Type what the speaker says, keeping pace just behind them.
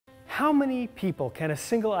How many people can a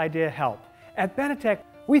single idea help? At Benetech,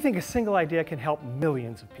 we think a single idea can help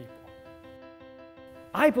millions of people.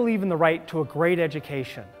 I believe in the right to a great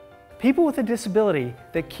education. People with a disability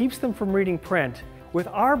that keeps them from reading print, with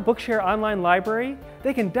our Bookshare online library,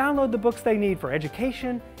 they can download the books they need for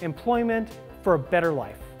education, employment, for a better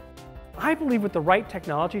life. I believe with the right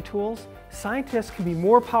technology tools, scientists can be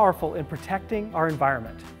more powerful in protecting our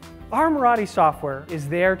environment. Our Marathi software is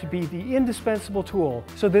there to be the indispensable tool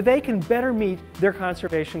so that they can better meet their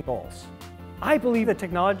conservation goals. I believe that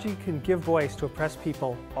technology can give voice to oppressed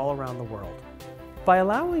people all around the world. By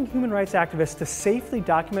allowing human rights activists to safely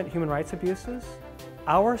document human rights abuses,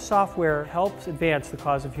 our software helps advance the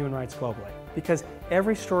cause of human rights globally, because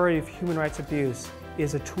every story of human rights abuse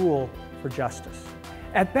is a tool for justice.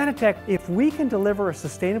 At Benetech, if we can deliver a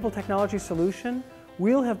sustainable technology solution,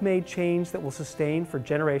 we'll have made change that will sustain for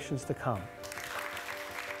generations to come.